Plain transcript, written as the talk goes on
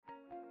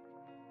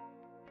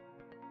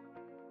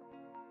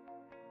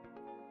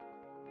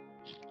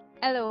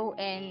Hello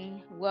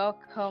and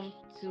welcome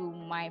to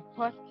my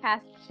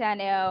podcast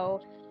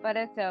channel,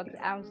 Father Talks.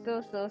 I'm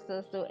so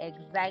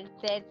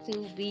excited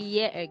to be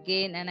here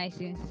again, and I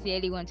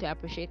sincerely want to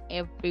appreciate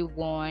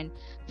everyone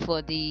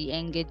for the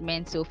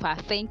engagement so far.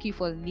 Thank you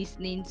for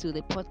listening to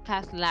the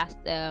podcast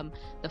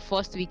the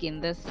first week in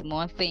this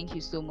month. Thank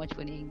you so much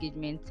for the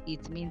engagement.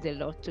 It means a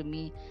lot to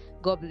me.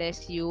 God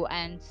bless you.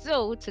 And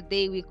so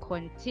today we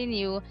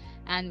continue,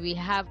 and we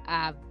have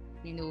our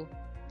you know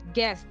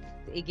guest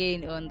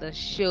again on the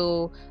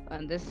show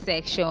on this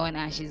section,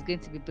 and she's going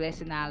to be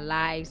blessing our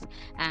lives,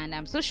 and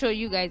I'm so sure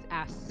you guys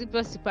are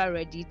super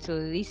ready to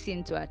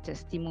listen to her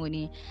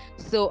testimony.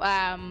 So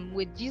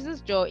with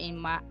Jesus joy in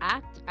my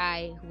heart,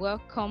 I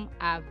welcome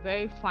our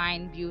very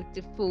fine,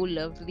 beautiful,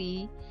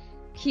 lovely,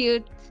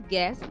 cute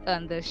guest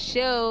on the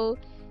show.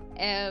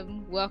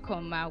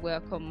 Welcome ma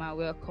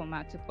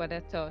to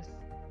Father Toss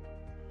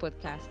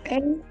podcast.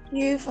 Thank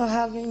you for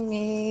having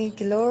me.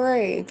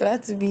 Glory.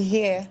 Glad to be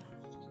here.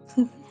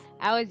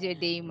 How was your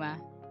day, ma?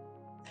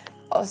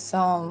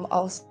 Awesome.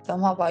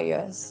 Awesome. How about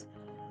yours?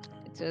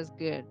 It was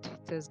good.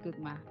 It was good,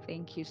 ma.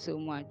 Thank you so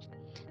much.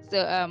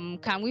 So,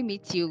 can we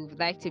meet you? Would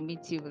like to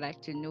meet you. Would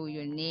like to know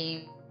your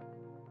name,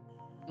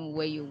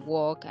 where you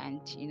work, and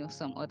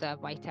some other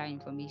vital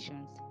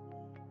informations.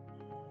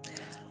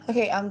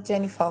 Okay, I'm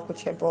Jennifer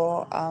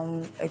Kuchebo.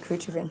 I'm a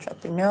creative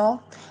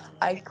entrepreneur.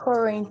 I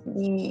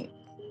currently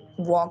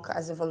work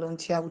as a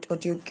volunteer with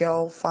Audio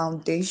Girl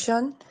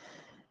Foundation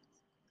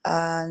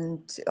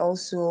and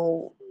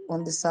also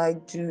on the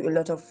side do a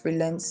lot of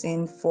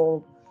freelancing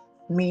for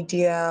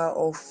media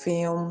or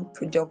film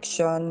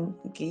production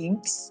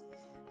gigs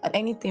and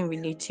anything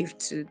relative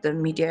to the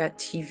media,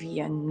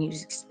 TV, and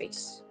music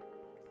space.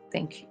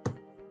 Thank you.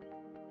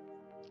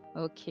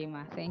 Okay,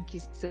 ma. Thank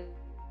you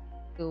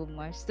so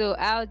much. So,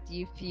 how do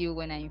you feel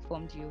when I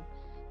informed you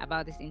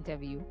about this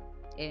interview,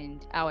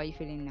 and how are you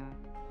feeling now?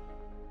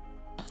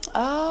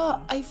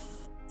 I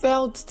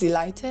felt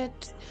delighted.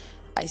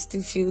 I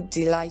still feel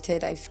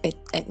delighted. I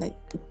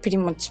pretty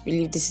much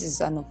believe this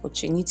is an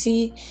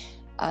opportunity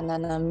and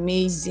an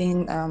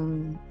amazing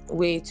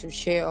way to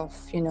share of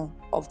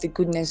the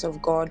goodness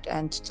of God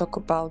and to talk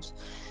about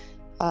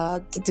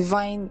the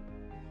divine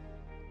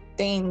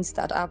things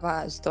that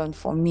Abba has done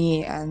for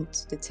me and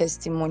the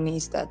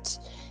testimonies that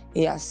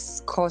He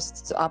has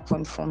caused to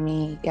happen for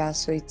me. Yeah,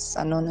 so it's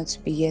an honor to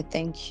be here.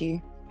 Thank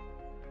you.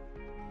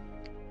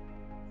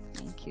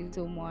 Thank you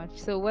so much.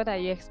 So, what are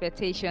your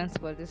expectations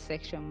for this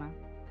section, ma?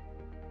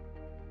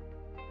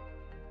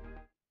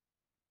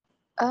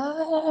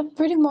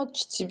 Pretty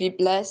much to be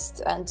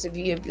blessed and to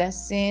be a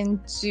blessing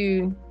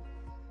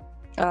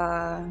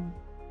uh,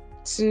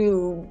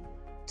 to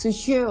to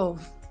hear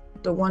of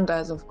the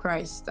wonders of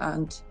Christ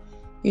and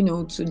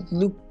to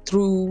look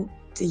through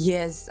the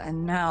years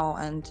and now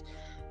and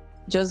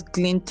just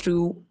glean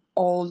through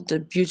all the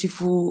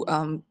beautiful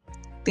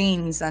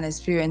things and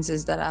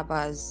experiences that Abba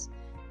has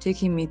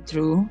taken me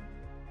through.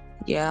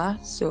 Yeah,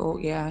 so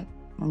yeah,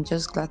 I'm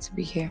just glad to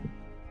be here.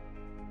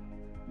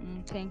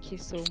 Thank you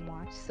so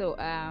much. So,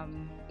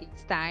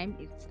 it's time.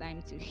 It's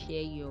time to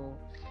share your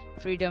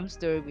freedom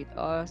story with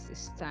us.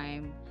 It's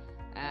time.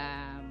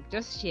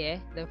 Just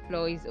share. The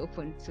floor is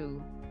open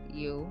to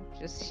you.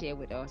 Just share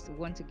with us. We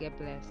want to get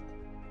blessed.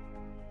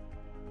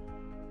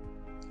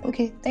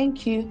 Okay,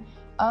 thank you.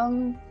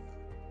 Um,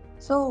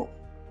 so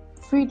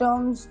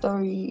freedom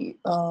story.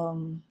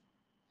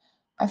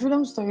 My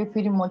freedom story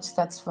pretty much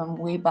starts from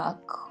way back,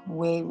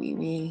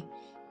 way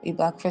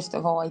back. First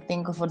of all, I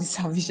thank God for the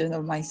salvation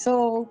of my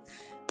soul,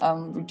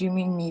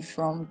 redeeming me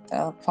from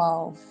the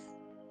power of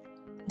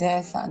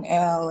death and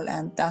hell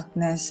and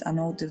darkness and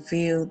all the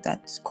veil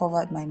that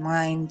covered my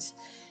mind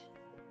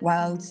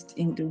whilst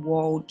in the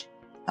world.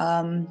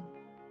 Um,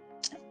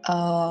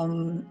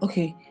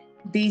 okay,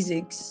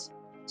 basics.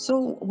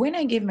 So when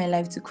I gave my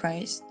life to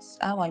Christ,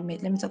 let me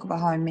talk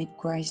about how I met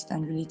Christ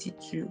and relate it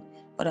to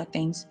other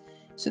things.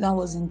 So that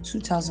was in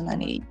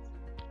 2008,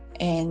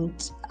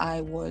 and I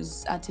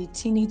was at a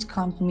teenage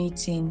camp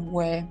meeting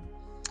where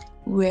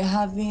we were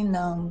having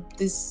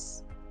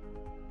this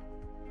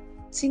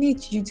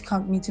teenage youth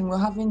camp meeting. We're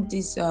having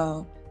this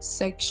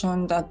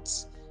section that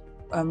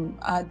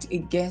had a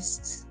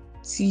guest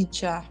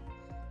teacher.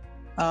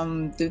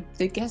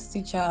 The guest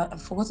teacher,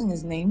 I've forgotten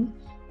his name,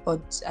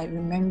 but I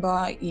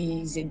remember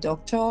he's a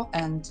doctor,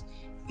 and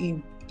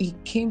he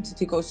came to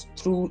take us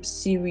through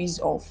series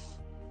of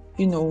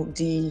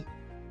the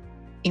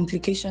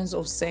implications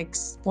of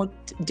sex, what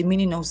the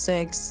meaning of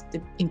sex,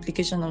 the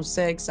implication of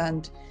sex,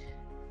 and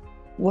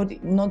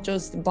what, not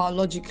just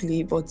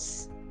biologically, but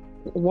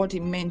what it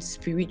meant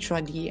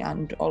spiritually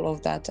and all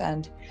of that.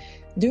 And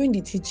during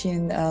the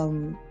teaching,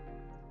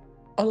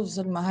 all of a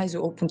sudden my eyes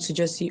were open to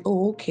just see,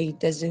 oh, okay,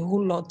 there's a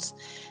whole lot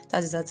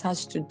that is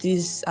attached to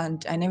this,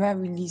 and I never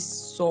really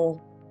saw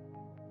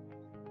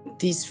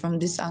this from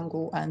this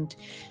angle. And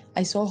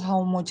I saw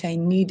how much I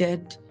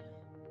needed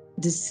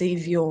the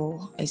Savior.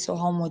 I saw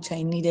how much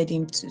I needed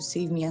Him to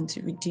save me and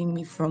to redeem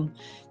me from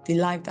the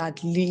life that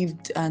I'd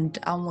lived, and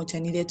how much I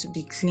needed to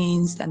be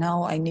cleansed, and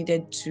how I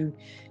needed to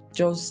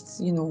just,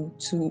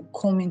 to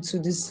come into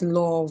this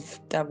love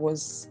that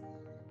was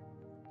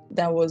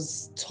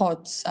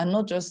taught, and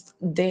not just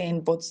then,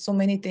 but so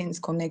many things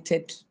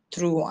connected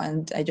through.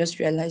 And I just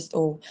realized,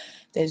 oh,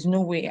 there's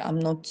no way I'm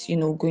not,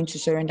 going to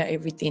surrender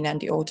everything at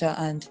the altar.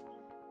 And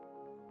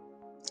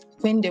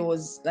when there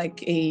was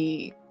like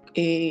a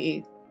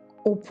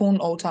open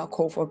altar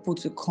call for people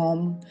to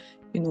come,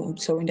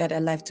 surrender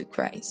their life to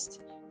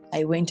Christ,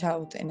 I went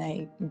out and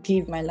I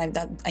gave my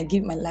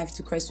life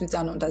to Christ with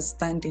an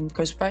understanding.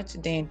 Because prior to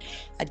then,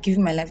 I'd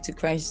given my life to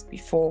Christ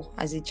before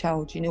as a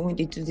child, when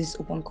they do this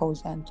open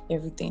calls and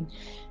everything.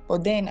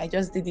 But then I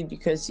just did it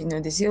because,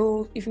 they say,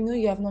 oh, if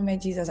you have not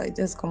met Jesus, I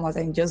just come out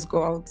and just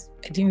go out.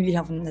 I didn't really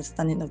have an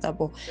understanding of that.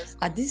 But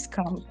at this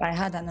camp, I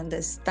had an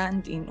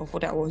understanding of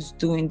what I was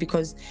doing,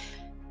 because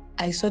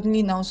I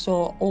suddenly now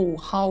saw, oh,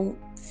 how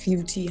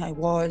filthy I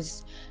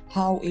was,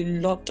 how a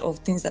lot of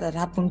things that had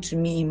happened to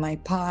me in my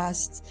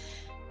past.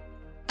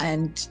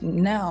 And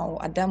now,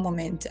 at that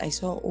moment, I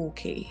saw,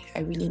 okay, I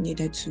really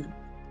needed to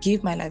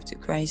give my life to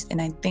Christ.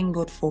 And I thank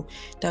God for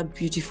that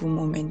beautiful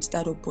moment,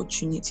 that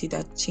opportunity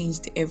that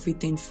changed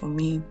everything for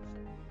me.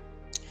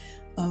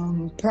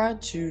 Prior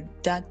to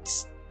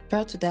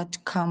that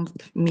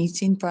camp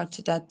meeting, prior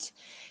to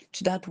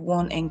that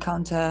one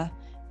encounter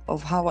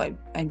of how I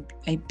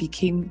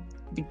became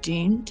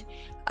redeemed.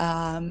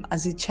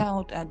 As a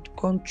child, I'd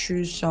gone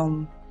through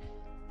some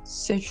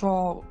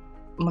sexual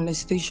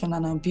molestation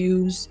and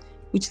abuse,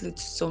 which led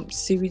to some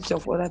series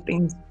of other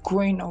things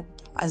growing up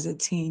as a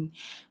teen.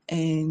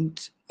 And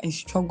I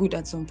struggled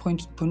at some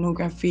point with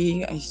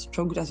pornography. I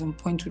struggled at some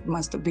point with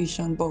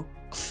masturbation. But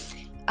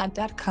at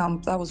that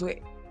camp, that was where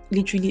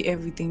literally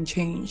everything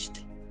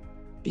changed,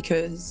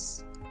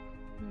 because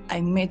I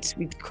met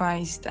with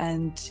Christ,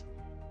 and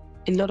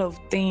a lot of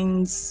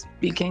things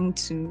began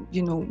to,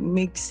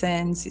 make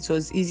sense. It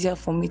was easier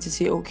for me to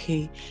say,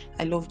 okay,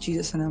 I love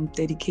Jesus and I'm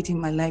dedicating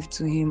my life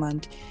to him,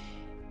 and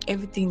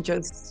everything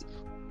just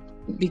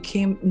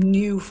became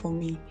new for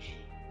me.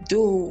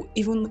 Though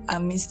even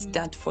amidst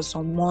that, for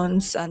some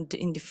months and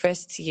in the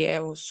first year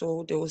or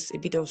so, there was a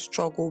bit of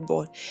struggle,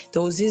 but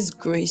there was this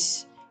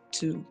grace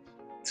to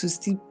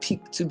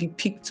be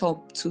picked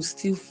up, to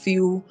still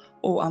feel,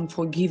 oh, I'm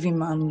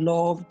forgiven, I'm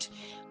loved,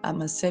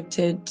 I'm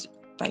accepted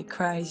by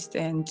Christ,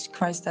 and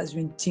Christ has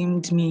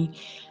redeemed me.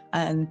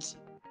 And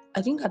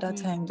I think at that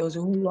time there was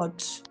a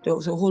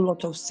whole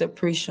lot of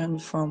separation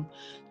from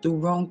the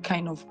wrong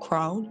kind of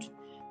crowd.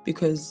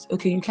 Because,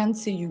 okay, you can't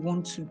say you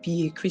want to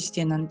be a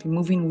Christian and be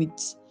moving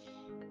with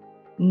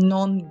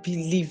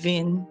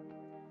non-believing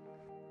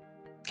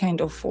kind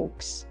of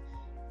folks.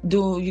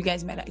 Though you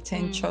guys might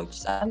attend church,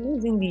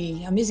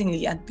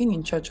 amazingly, I'd been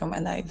in church all my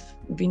life.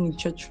 Been in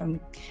church from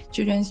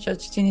children's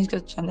church, teenage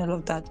church, and all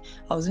of that.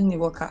 I was in the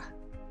worker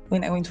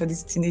when I went for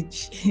this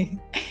teenage.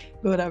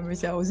 God have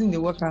mercy, I was in the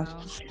worker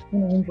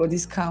when I went for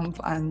this camp,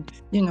 and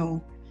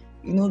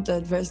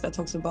that verse that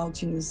talks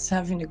about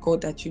serving a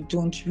God that you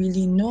don't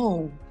really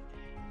know.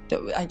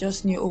 I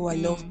just knew, oh, I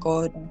love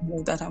God, and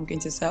know that I'm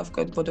going to serve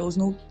God, but there was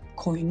no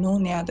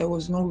koinonia, there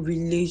was no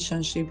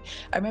relationship.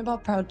 I remember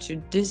prior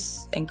to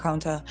this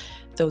encounter,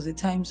 there was a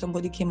time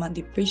somebody came and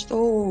they preached,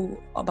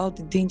 oh, about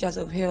the dangers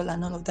of hell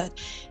and all of that.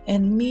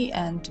 And me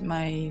and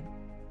my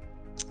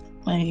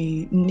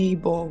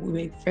neighbor,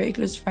 we were very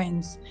close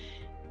friends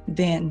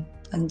then,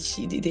 and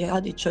they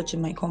had a church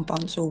in my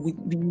compound. So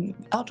we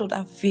out of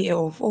that fear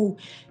of, oh,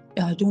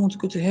 I don't want to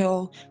go to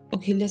hell,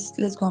 okay, let's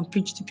go and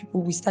preach to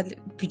people. We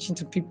started preaching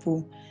to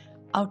people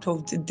out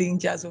of the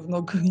dangers of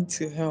not going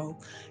to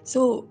hell.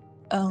 So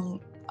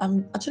I'm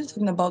actually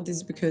talking about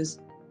this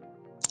because,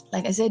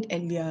 like I said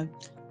earlier,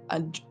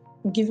 I'd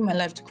given my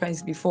life to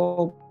Christ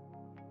before,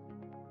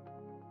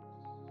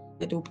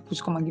 but I invited all people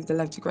to come and give their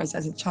life to Christ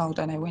as a child,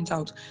 and I went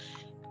out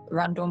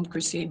random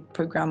crusade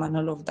program and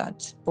all of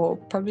that.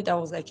 But probably that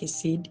was like a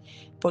seed.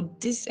 But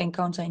this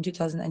encounter in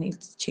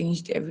 2008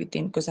 changed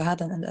everything, because I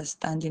had an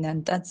understanding,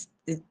 and that's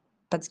the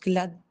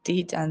particular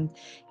date and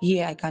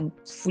year I can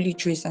fully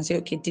trace and say,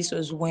 okay, this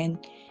was when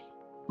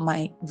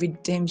my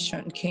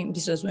redemption came.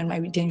 This was when my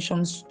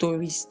redemption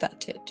story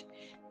started,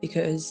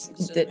 because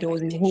there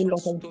was a whole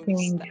lot of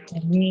change for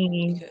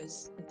me.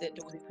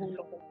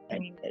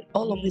 And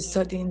all of a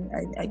sudden,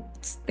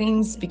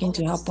 things began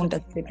to happen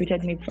that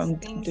separated me from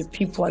the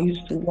people I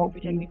used to work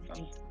with.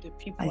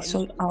 I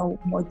saw how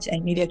much I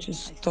needed to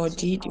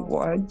study the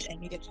word.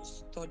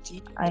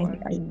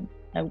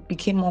 I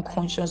became more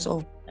conscious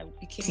of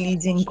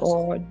pleasing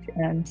God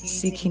and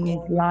seeking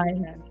His life,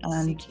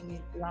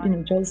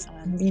 and just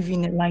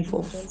living a life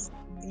of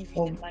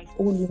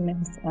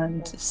holiness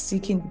and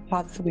seeking the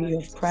pathway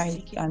of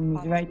Christ and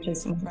His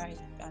righteousness,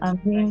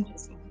 and being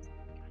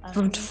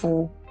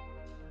fruitful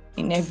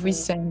in every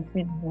sense,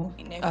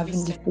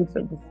 having the fruit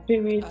of the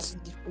Spirit,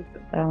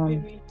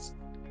 um,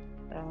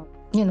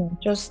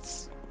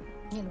 just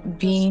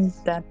being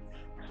that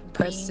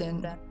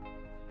person, that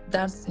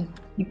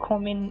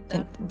becoming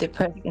the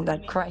person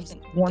that Christ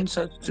wants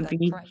us to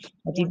be,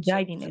 that He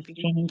died in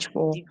exchange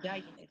for.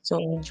 So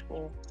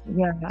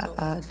yeah,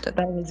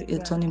 that was a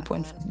turning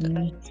point for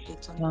me.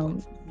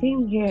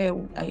 Same here.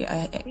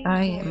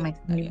 I and my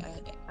family,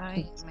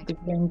 at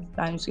different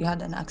times we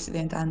had an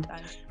accident, and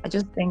I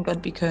just thank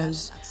God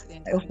because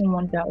I often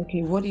wonder,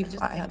 okay, what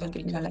if I haven't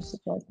given my life to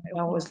Christ?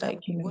 That was like,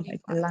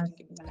 like the last,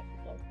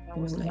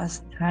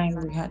 last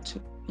time we had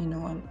to,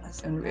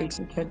 and we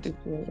execute this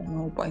word and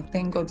all. But I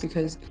thank God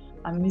because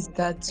amidst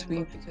that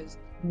we've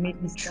made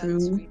it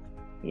through.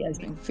 He has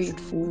been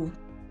faithful,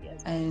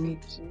 and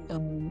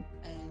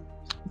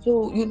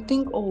so you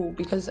think, oh,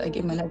 because I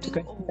gave my life to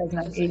Christ in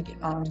 2008,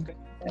 and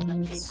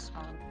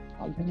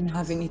I didn't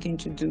have anything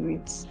to do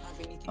with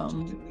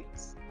um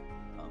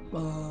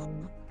uh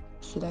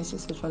should I say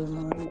sexual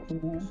immorality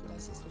now?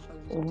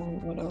 Or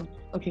what else?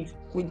 Okay,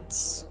 with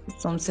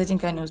some certain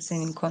kind of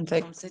sin in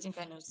context.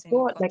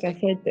 So like I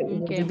said, there was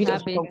a Okay, bit of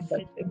habit. talk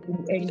that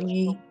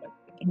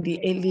in the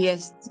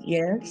earliest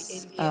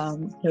years,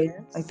 because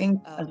I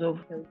think as of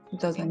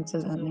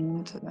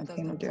 2009,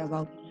 2010 or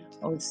thereabout,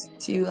 I was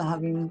still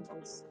having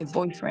a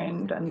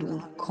boyfriend and we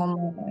would come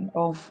on and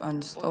off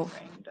and stuff.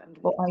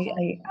 But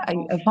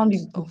I found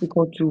it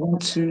difficult to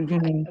want to,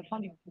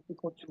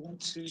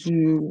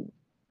 to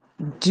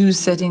do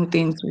certain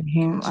things with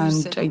him,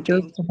 and I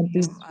just had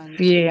this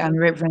fear and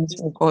reverence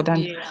for God.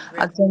 And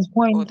at some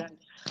point,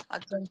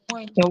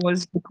 there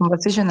was the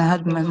conversation I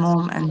had with my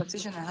mom, and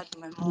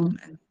um,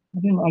 I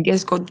don't know. I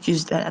guess God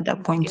used that at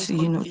that point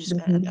to, just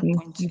make me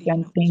think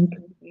and think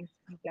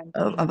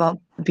about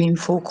being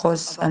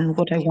focused and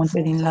what I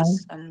wanted in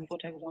life,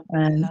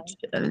 and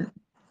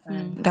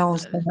Mm. that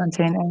was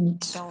 2010.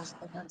 And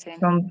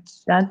from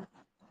that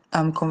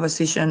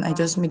conversation, I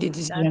just made a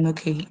decision.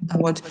 Okay, you know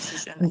what,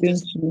 I'm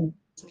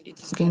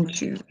going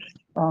to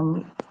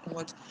um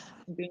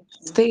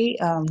stay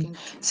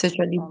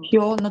sexually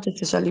pure, not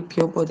necessarily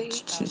pure, but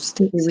to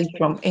stay away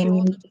from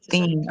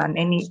anything and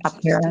any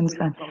appearance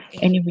and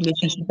any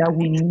relationship that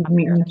will lead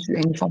me into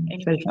any form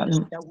of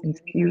sexual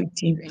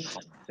impurity.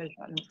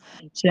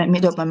 So I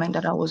made up my mind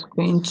that I was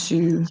going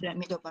to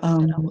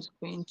um,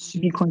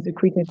 be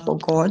consecrated for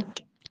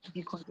God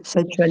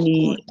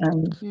sexually,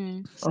 Mm.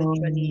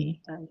 um,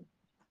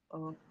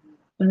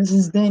 and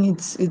since then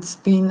it's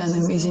been an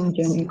amazing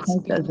journey.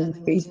 Christ has been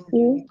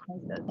faithful.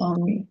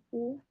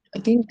 I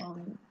think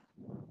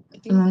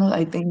No, not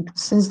I think.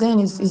 Since then,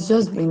 it's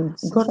just been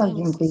God has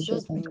been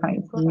gracious and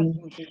kind to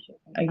me.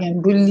 I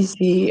can boldly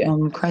say,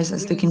 Christ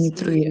has taken me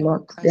through a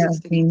lot. There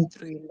have been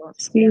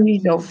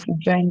series Mm. of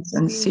events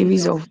and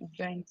series of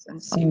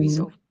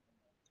um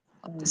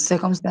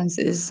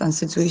circumstances and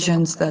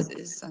situations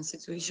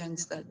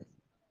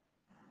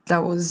that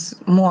was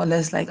more or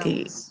less like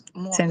a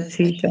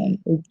temptation,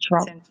 a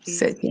trap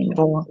setting,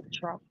 but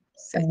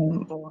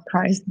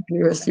Christ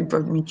gloriously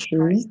brought me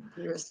through.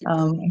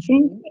 I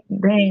think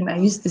then I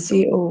used to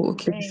say, oh,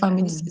 okay, the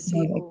family is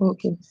like, oh,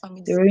 okay,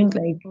 they weren't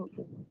like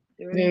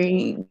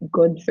very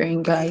God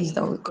fearing guys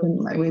that were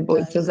coming my way.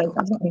 But it was like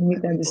after I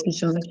made that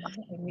decision,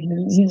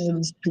 the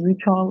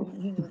spiritual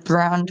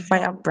brand,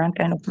 fire brand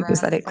kind of people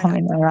started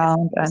coming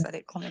around. And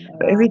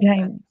but every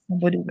time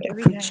somebody would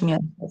approach me,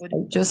 and stuff, I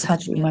just had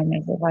to remind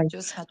myself,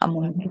 I'm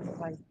on this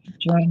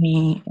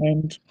journey,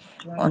 and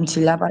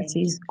until Abba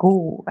says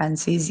go and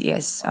says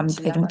yes, I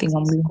don't think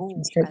I'm willing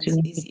to settle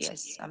in with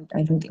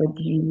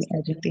anybody.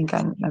 I don't think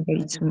I'm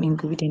ready to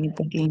mingle with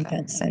anybody in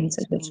that sense.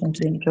 I just want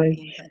to enjoy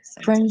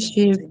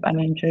friendship and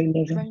enjoy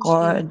loving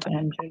God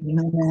and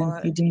communion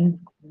within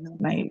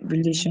my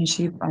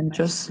relationship, and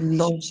just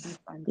love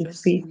the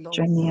faith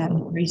journey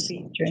and grace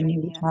journey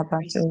with Abba.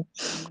 So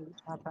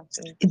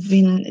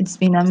it's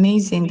been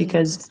amazing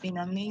because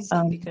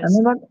I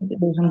remember there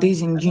were some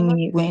days in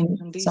uni when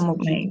some of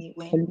my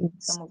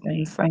colleagues,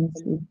 my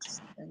friends would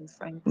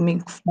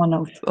make fun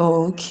of,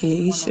 oh,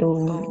 okay, so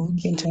you're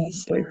going to have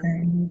a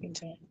boyfriend,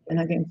 you're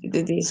not going to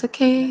do this,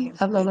 okay,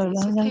 blah, blah, blah,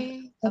 blah. I'm like,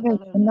 okay,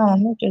 no,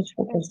 I'm not just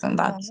focused on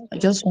that. I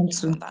just want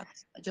to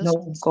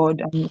love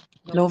God and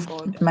love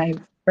my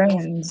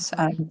friends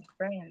and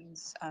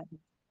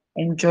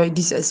enjoy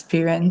this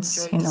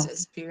experience, in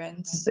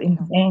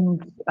the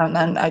end.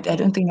 And I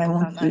don't think I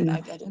want to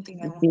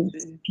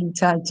date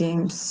Peter,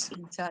 James,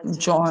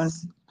 John,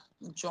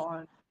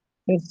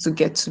 just to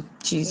get to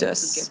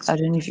Jesus. I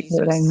don't know if you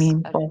know what I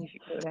mean, but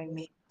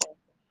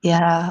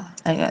yeah,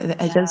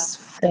 I just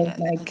felt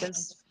like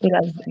it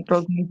has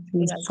brought me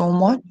through so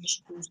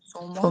much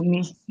for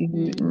me to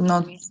Mm.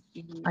 not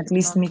at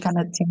least make an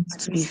attempt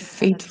to be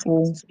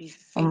faithful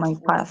on my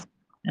path.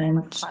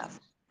 And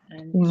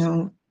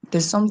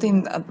there's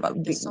something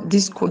about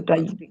this quote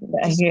that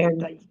I hear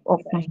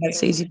often that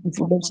says, if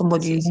you love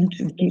somebody, you want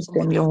to give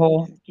them your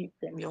all.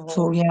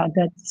 So yeah,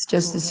 that's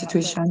just the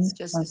situation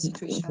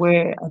and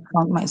where I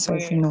found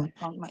myself,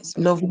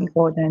 loving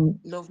God and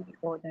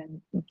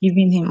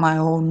giving Him my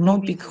all,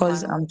 not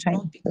because I'm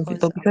trying to prove it,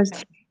 but because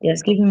He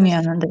has given me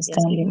an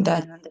understanding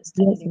that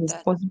yes, it is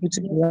possible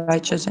to be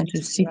righteous and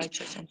to seek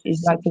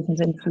His righteousness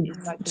and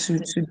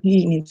to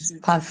be in His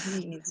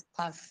path.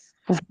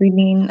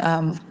 fulfilling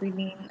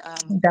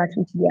that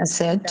which he has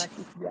said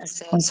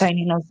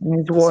concerning us in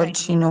his word,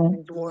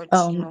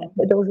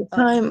 but there was a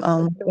time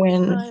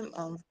when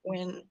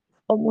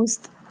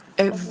almost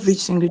every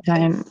single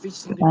time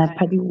my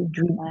party would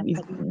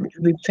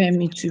refer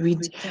me to read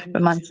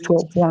Romans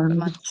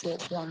 12:1, which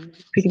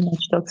pretty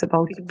much talks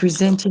about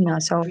presenting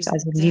ourselves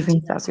as a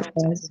living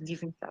sacrifice,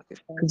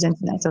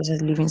 presenting ourselves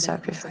as a living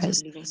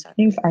sacrifice. I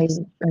think I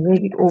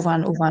read it over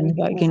and over and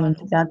over again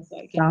into that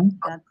plank,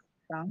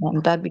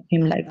 and that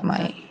became like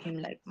my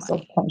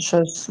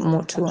subconscious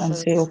motto and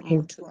say,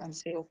 okay,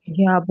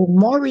 yeah, but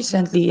more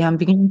recently, I'm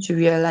beginning to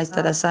realize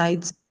that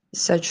aside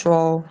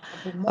sexual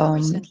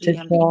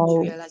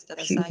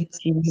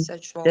purity,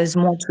 there's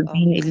more to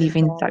being a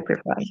living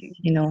sacrifice.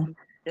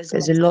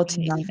 There's a lot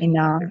in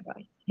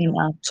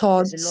our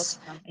thoughts,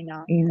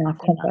 in our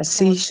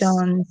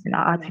conversations, in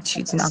our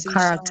attitudes, in our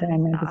character,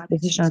 and our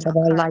dispositions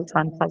about life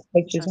and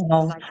perspectives and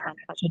all.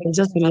 So there's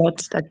just a lot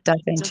that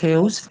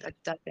entails.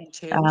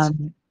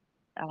 Um,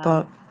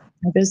 but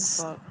I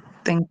just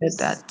think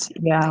that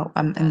yeah,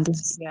 I'm in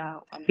this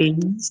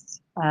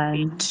phase,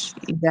 and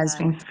it has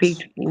been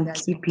faithful,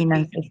 keeping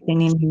and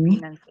sustaining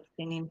me.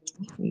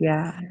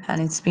 Yeah,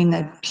 and it's been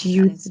a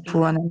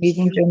beautiful and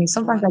amazing journey.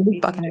 Sometimes I look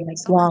back and I'm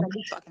like, wow,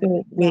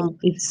 so wait,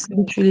 it's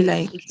literally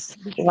like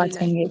over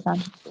 10 years,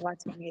 and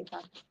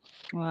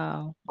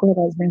Wow. God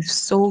has been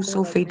so,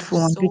 so faithful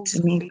and good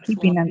to me,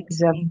 keeping and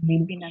preserving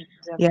me.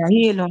 Yeah,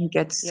 He alone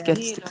gets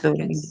the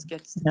glory,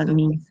 not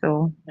me.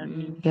 So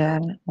Mm. yeah,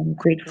 I'm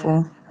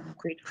grateful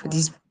for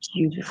this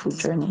beautiful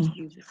journey.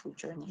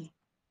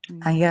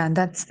 And Mm. yeah,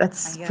 that's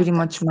pretty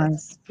much my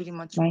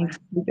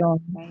freedom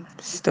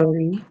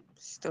story.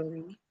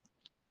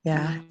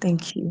 Yeah,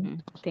 thank you.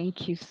 Mm.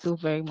 Thank you so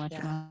very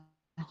much, ma.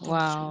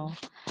 Wow.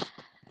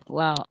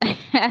 Wow.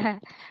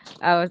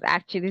 I was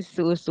actually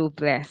so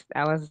blessed.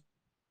 I was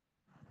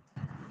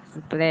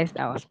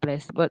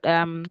blessed. But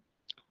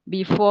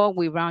before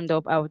we round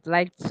up, I would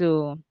like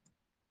to,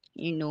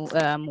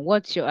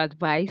 what's your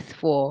advice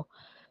for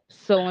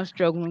someone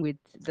struggling with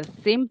the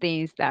same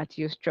things that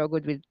you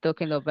struggled with,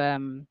 talking of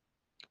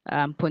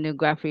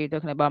pornography,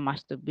 talking about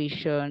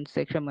masturbation,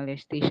 sexual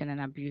molestation,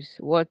 and abuse?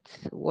 What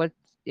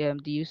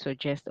do you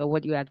suggest, or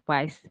what do you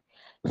advise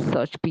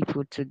such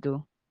people to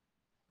do?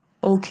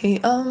 Okay,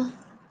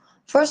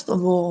 first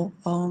of all,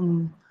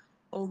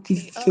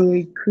 if you're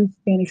a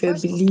Christian, if you're a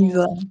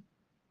believer,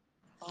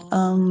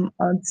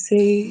 I'd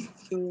say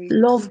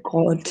love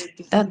God.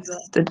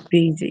 That's the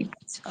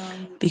basics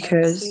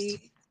because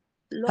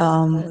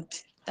um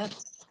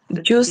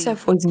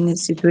Joseph was in a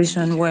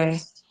situation where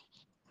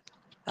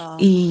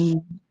he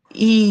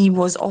he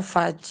was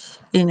offered,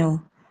 you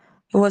know,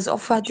 he was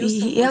offered,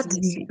 he had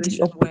the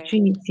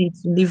opportunity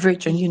to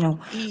leverage on,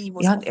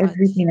 he had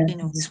everything at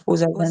his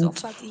disposal and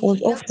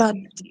was offered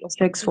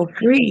sex for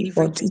free,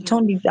 but he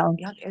turned it down.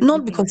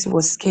 Not because he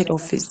was scared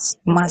of his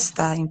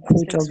master in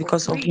quote or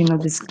because of,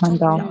 the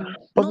scandal, Mm.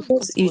 but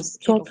because he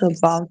thought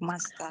about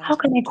how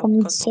can I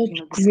commit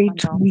such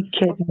great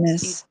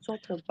wickedness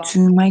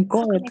to my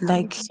God?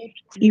 Like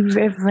he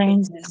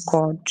reverenced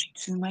God.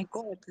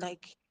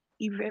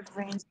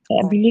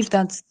 I believe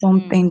that's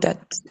something Mm.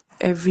 that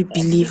every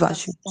believer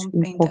should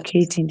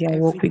inculcate in their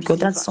walk with God.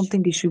 That's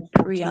something they should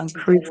pray and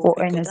crave for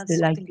earnestly.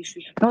 Like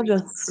not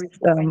just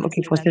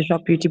okay for sexual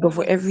purity, but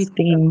for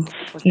everything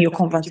in your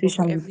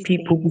conversation with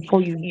people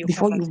before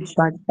you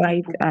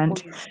backbite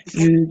and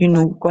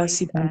you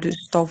gossip and do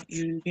stuff.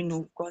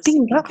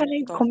 Think, how can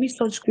I commit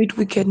such great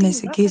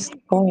wickedness against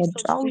God?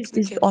 How is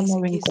this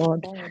honoring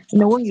God?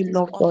 When you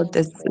love God,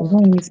 there's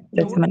one in New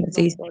Testament that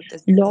says,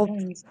 love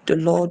the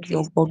Lord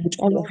your God with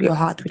all of your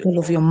heart, with all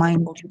of your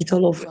mind, with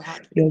all of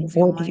your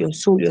body, your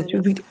soul, your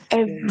spirit, with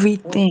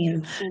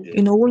everything.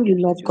 When you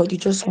love God, you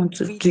just want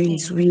to do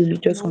His will, you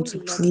just want to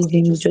please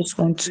Him, you just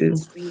want to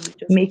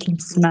make Him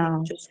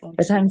smile.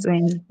 There are times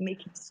when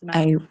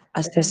I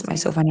assess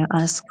myself and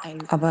I ask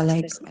about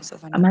like,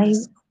 am I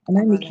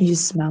making you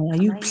smile? Are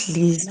you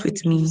pleased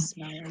with me?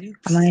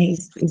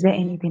 Is there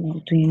anything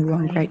I'm doing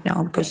wrong right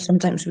now? Because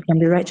sometimes we can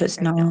be righteous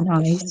in our own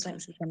eyes.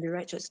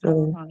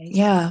 So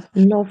yeah,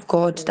 love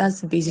God.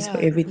 That's the basis for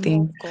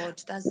everything.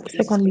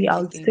 Secondly, I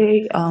would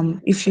say,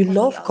 if you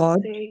love God,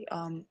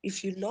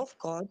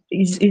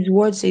 His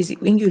word says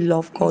when you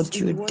love God,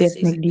 you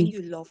definitely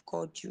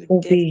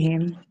obey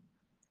Him.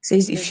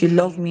 Says if you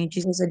love me,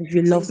 Jesus said, if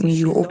you love me,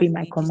 you obey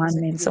my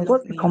commandments. And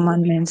what's the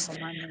commandments?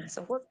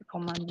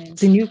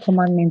 The new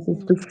commandment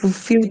is to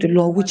fulfill the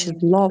law, which is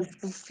love.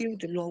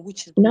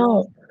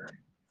 Now,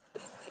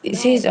 it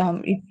says,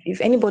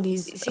 if anybody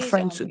is a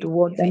friend to the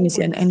world, that means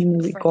you're an enemy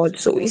with God.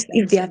 So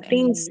if there are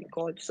things,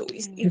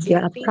 if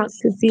there are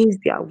practices,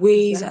 there are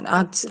ways and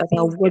acts that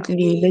are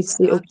worldly, let's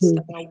say,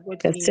 okay,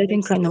 there's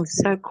certain kind of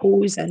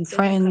circles and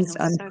friends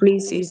and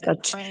places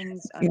that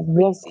you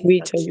work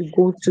with or you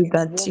go to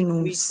that,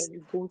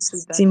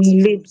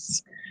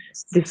 stimulates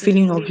the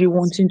feeling of you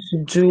wanting to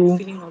do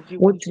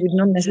what you would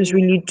not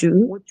necessarily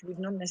do,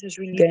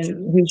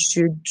 then we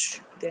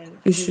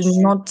should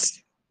not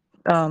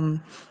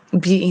um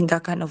be in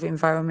that kind of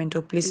environment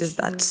or places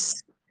that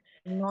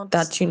that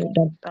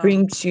that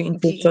brings you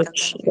into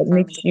such, that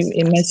makes you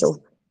a mess of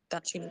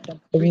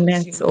a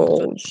mess,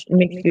 or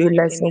makes you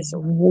less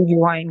of who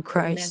you are in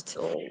Christ.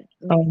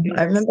 I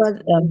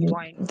remember then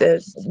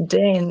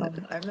I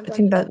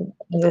think that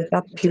was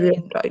that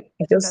period I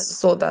just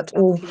saw that,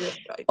 oh,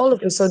 all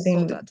of a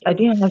sudden I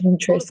didn't have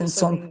interest in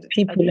some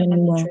people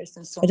anymore.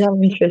 I didn't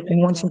have interest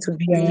in wanting to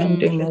be around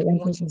them or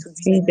wanting to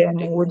see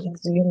them or wanting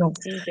to,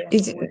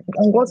 it's,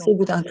 and God's so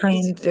good and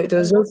kind. There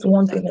was just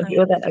one thing or the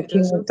other that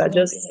came up that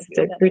just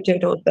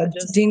separated us, that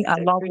didn't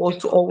allow us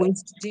to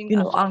always, hang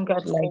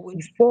out like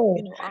before.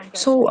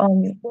 So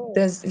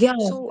there's, yeah,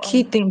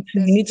 key thing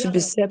too, you need to be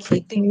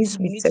separate. You need to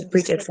be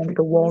separated from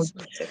the world.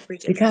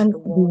 You can't be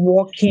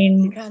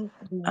walking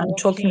and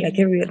talking like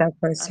every other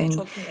person.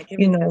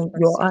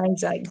 Your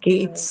eyes are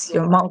gates,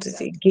 your mouth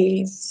is a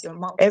gate,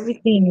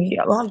 everything.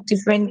 You have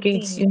different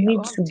gates. You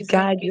need to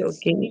guard your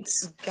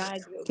gates.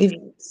 If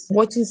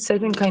watching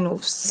certain kind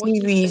of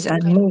series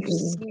and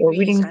movies or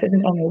reading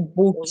certain kind of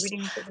books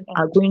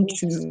are going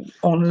to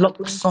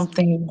unlock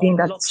something within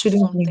that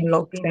shouldn't be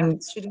unlocked, then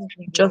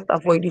just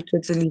avoid it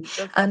totally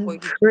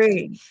and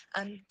pray.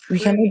 We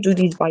cannot do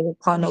this by your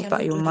power, not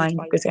by your mind.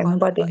 Because I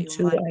remember then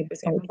too,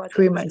 I would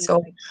pray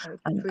myself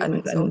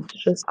and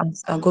just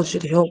ask that God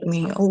should help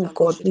me. Oh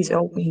God, please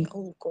help me.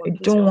 I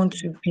don't want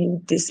to be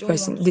this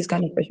person, this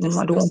kind of person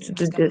anymore. I don't want to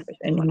do this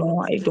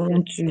anymore. I don't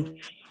want to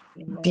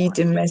be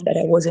the mess that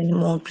I was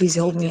anymore. Please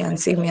help me and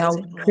save me. I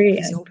would pray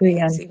and pray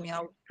and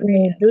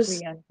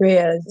those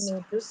prayers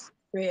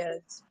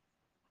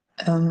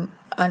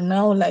are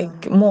now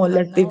like more or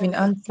less they've been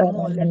answered,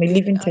 and I'm a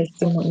living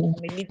testimony.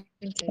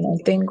 And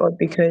I thank God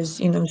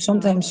because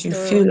sometimes you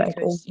feel like,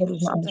 oh, God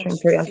is not answering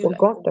prayers, but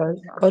God does.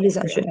 God is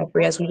answering our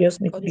prayers. We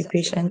just need to be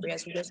patient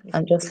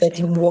and just let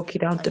Him work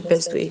it out the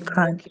best way He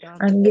can.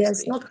 And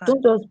yes, not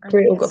don't just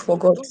pray, oh God, for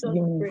God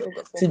to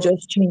to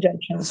just change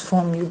and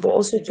transform you, but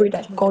also pray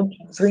that God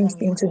brings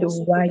you into the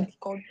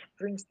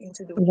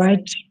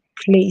right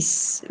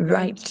place,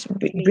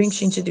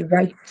 brings you into the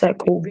right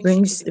cycle,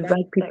 brings the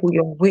right people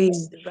your way.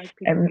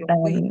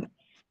 And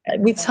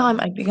with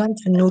time, I began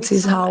to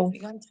notice how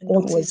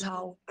God was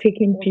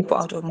taking people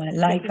out of my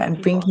life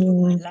and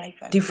bringing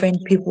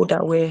different people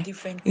that were,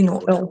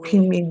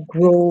 helping me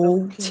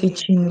grow,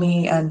 teaching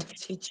me, and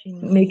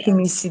making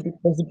me see the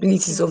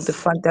possibilities of the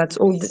fact that,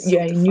 oh,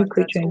 you're a new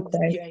creature in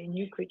Christ,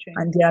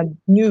 and there are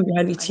new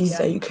realities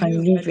that you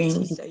can live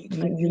in.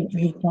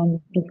 You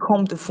can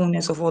become the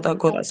fullness of all that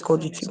God has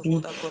called you to be.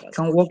 You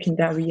can walk in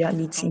that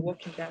reality.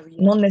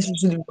 Not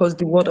necessarily because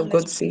the word of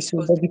God says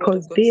so, but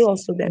because they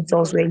also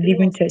themselves were a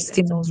living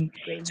testimony.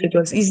 So it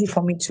was easy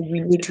for me to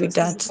relate with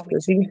that. It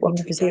was easy for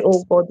me to say,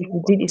 oh God, if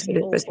you did this for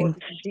this person,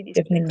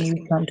 definitely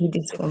you can do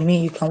this for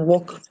me. You can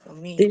walk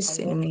this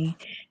in me.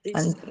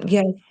 And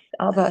yes,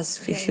 Alva has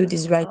fulfilled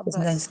his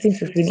righteousness and still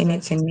fulfilling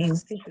it in me,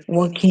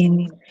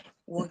 working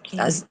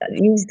as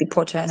he's the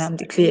potter and I'm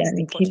the clay, and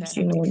he keeps,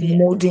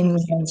 molding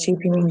me and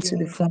shaping me into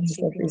the fullness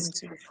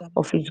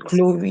of his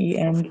glory.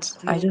 And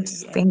I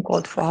just thank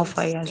God for how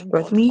far He has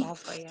brought me,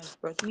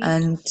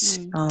 and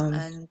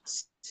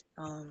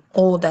Mm.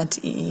 all that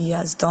He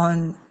has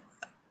done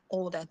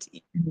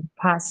in the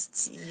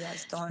past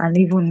and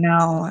even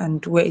now,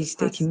 and where He's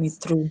taking me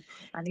through.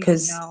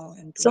 Because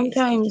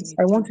sometimes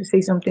I want to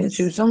say something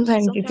too.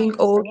 Sometimes you think,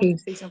 oh, okay,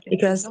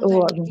 because,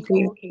 oh, I've been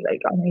saved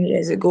like how many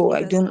years ago.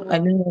 I don't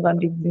know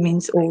what it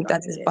means. Oh,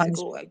 that is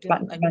banished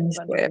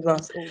forever.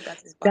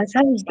 There are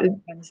times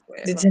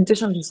the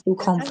temptation will still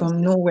come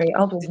from nowhere,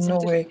 out of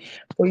nowhere.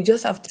 But you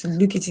just have to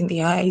look it in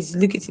the eyes,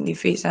 look it in the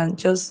face, and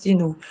just,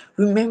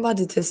 remember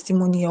the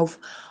testimony of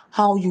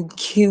how you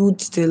killed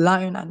the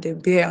lion and the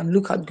bear, and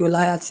look at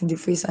Goliath in the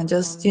face and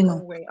just,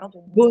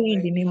 go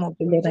in the name of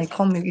the Lord. I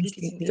come against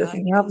you in Jesus'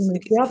 name. You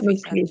have no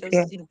place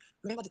here.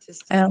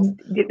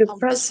 The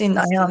person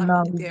I am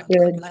now is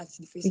dead,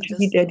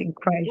 literally dead in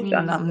Christ,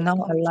 and Mm. I'm now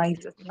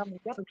alive.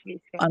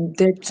 I'm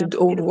dead to the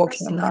old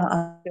works, and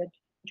now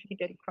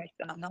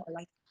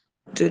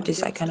do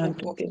this, I cannot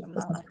do this.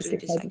 Because I'm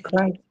crucified with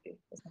Christ,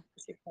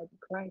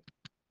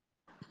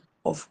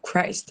 of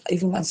Christ,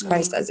 even as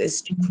Christ Mm. has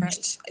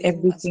exchanged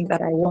everything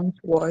that I once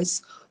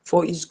was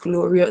for His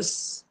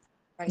glorious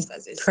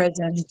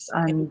presence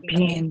and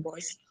being.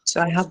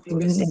 So I have the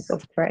newness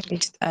of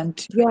Christ.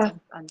 And yeah,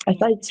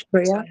 aside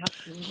prayer,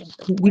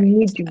 we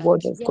need the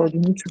word of God. We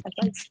need to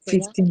keep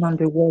feasting on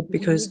the word,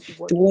 because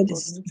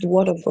the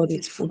word of God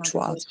is food to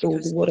our soul.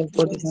 The word of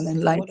God is an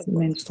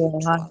enlightenment to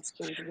our hearts.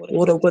 The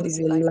word of God is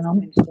a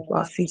lamp to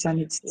our feet,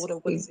 and it's a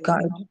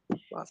guide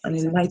and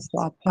a light to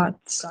our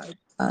paths.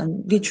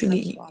 And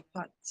literally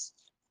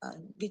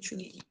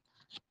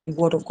the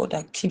word of God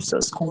that keeps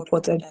us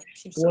comforted,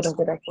 the word of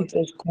God that keeps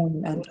us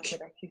going and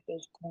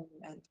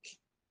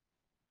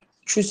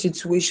through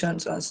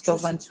situations and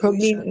stuff. And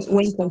probably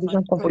when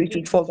conditions come for you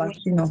to fall back,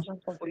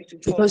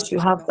 because you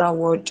have that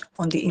word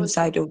on the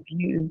inside of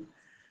you,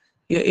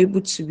 you're able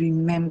to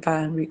remember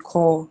and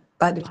recall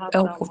by the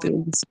help of the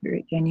Holy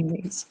Spirit,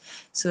 anyways.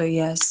 So,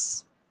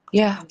 yes.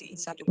 Yeah.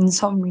 In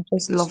some, we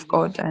just love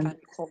God and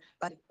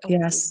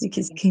yeah, seek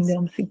His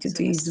kingdom, seek to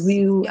do His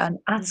will, and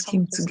ask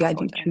Him to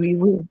guide you through His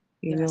will.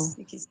 You know,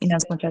 in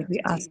as much as we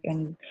ask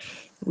and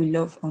we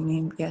love on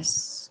Him.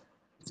 Yes.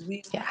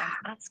 Yeah.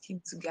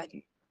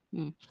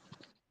 Mm.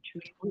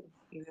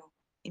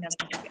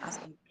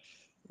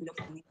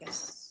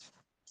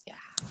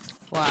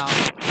 Wow.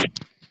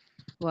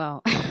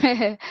 Wow.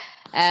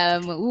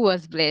 Who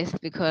was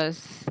blessed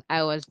because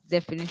I was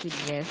definitely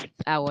blessed.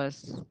 I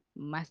was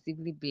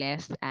massively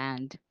blessed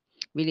and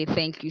really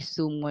thank you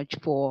so much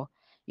for,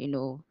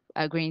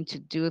 agreeing to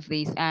do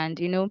this.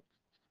 And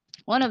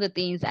one of the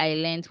things I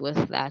learned was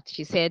that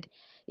she said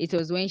it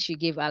was when she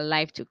gave her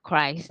life to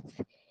Christ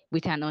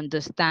with an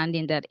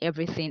understanding that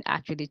everything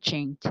actually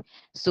changed.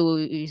 So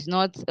it's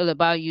not all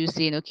about you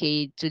saying,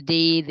 okay,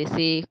 today they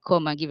say,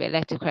 come and give your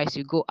life to Christ,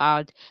 you go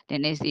out, the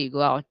next day you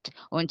go out.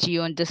 Until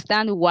you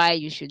understand why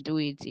you should do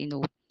it,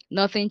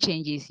 nothing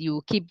changes.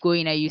 You keep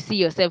going and you see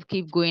yourself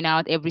keep going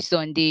out every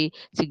Sunday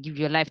to give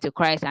your life to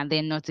Christ, and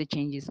then nothing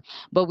changes.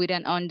 But with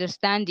an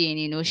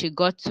understanding, she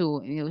got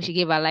to, she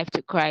gave her life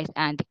to Christ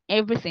and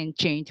everything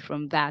changed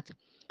from that.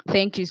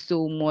 Thank you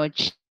so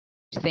much.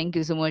 Thank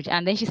you so much.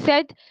 And then she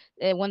said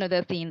one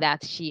other thing,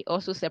 that she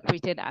also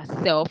separated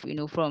herself,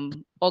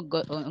 from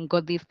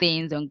ungodly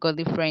things,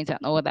 ungodly friends, and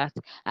all that.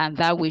 And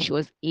that way she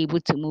was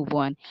able to move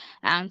on.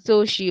 And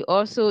so she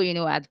also,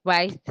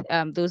 advised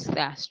those that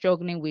are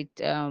struggling with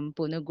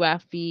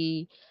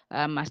pornography,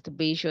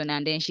 masturbation.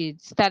 And then she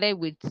started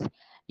with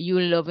you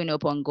loving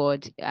upon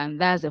God. And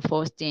that's the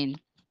first thing.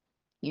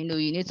 You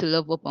need to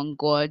love upon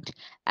God.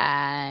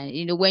 And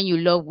when you're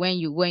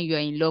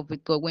in love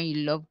with God, when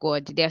you love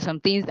God, there are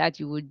some things that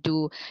you would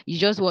do. You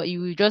just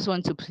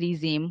want to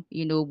please Him,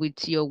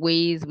 with your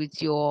ways,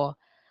 with your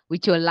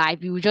life.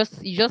 You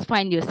just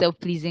find yourself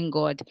pleasing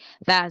God.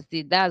 That's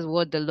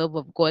what the love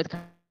of God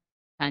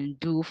can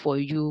do for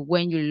you.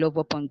 When you love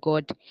upon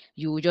God,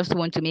 you just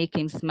want to make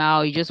Him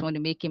smile, you just want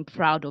to make Him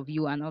proud of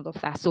you and all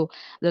of that. So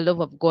the love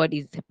of God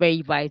is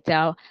very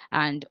vital.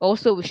 And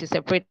also we should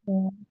separate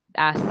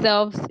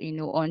ourselves,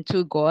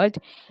 unto God.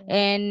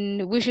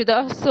 And we should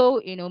also,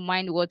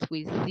 mind what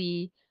we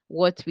see,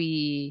 what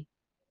we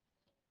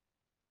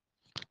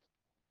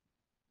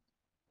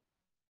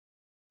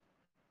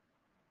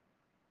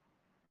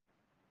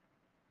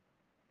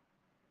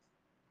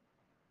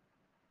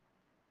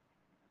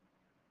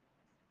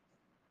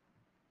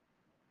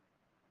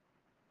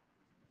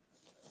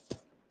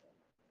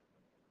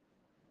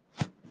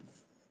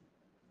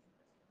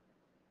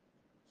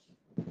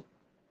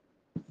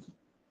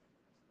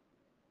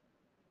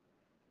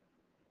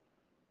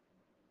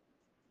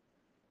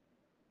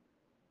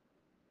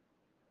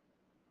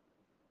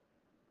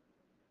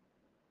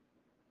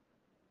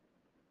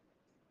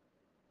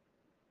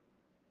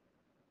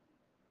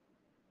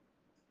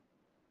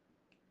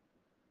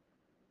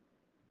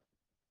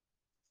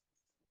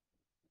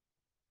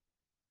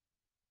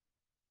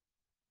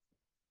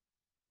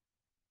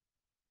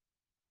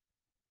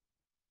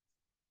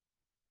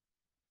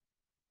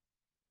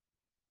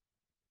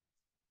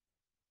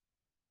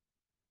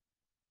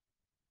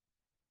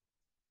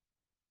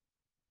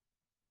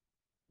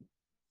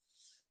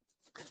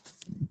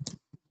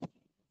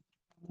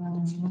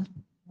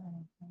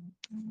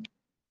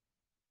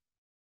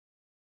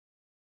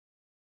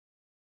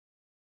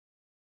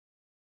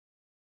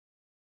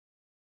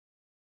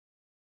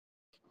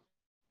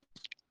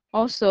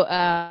also,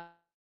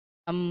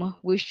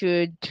 we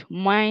should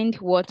mind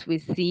what we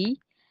see,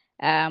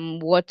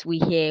 what we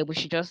hear. We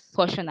should just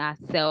caution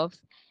ourselves.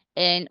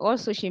 And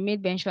also, she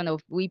made mention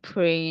of we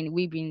praying,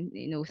 we being,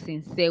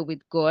 sincere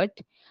with God.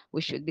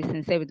 We should be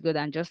sincere with God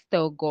and just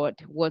tell God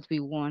what we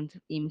want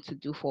Him to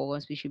do for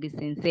us. We should be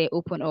sincere,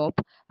 open up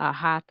our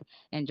heart,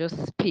 and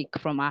just speak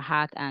from our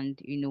heart, and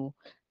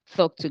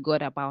talk to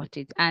God about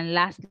it. And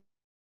lastly,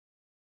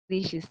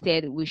 she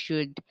said we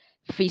should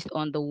feast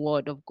on the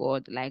word of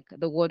God. Like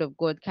the word of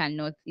God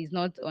is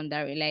not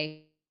under, it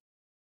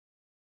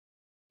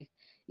cannot be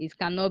it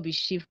cannot be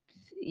shift,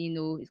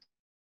 it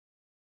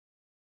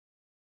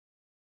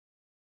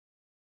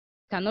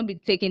cannot be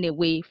taken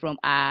away from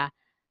our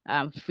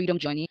freedom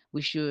journey.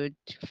 We should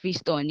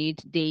feast on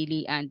it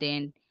daily, and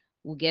then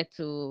we get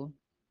to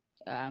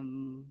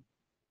um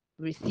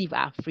receive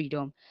our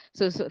freedom.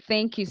 So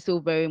thank you so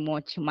very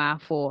much, Ma,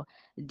 for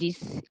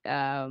this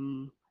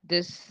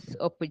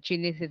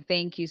opportunity.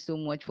 Thank you so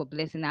much for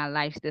blessing our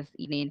lives this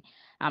evening.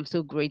 I'm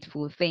so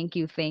grateful. Thank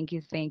you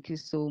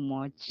so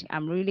much.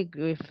 I'm really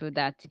grateful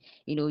that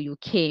you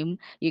came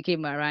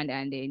around,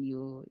 and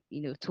then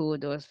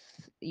told us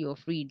your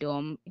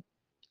freedom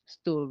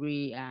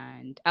story,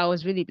 and I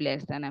was really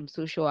blessed, and I'm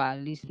so sure our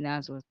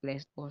listeners was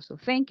blessed also.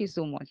 Thank you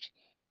so much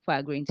for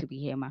agreeing to be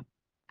here, Ma.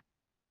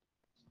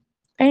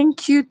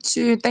 Thank you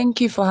too. Thank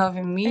you for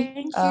having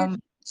me.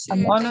 I'm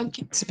honored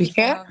to be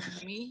here,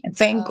 and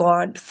thank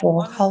God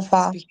for how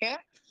far He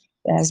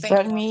has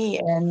brought me,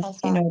 and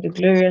the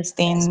glorious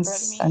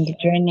things and the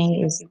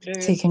journey is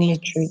taking me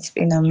through. It's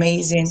been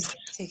amazing.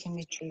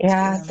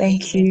 Yeah,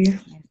 thank you.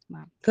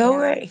 ma'am.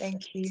 Yeah, Glory.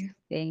 thank you.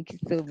 Thank you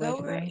so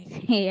much, ma'am.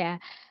 Glory. Yeah.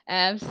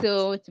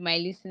 So to my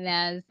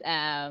listeners,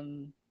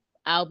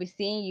 I'll be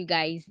seeing you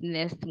guys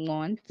next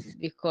month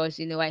because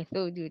I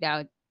told you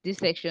that these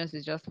sections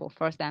is just for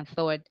first and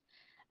third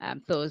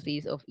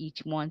Thursdays of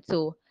each month.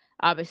 So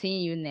I'll be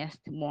seeing you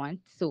next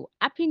month. So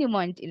happy new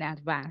month in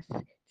advance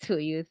to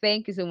you.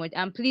 Thank you so much.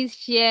 And please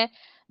share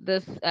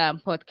this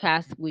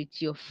podcast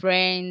with your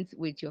friends,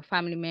 with your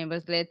family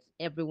members. Let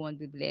everyone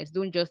be blessed.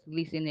 Don't just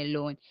listen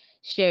alone.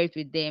 Share it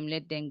with them.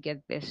 Let them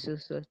get blessed.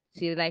 So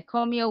till I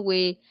come your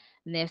way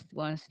next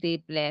one, stay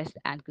blessed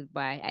and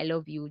goodbye. I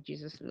love you.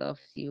 Jesus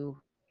loves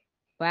you.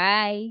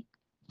 Bye.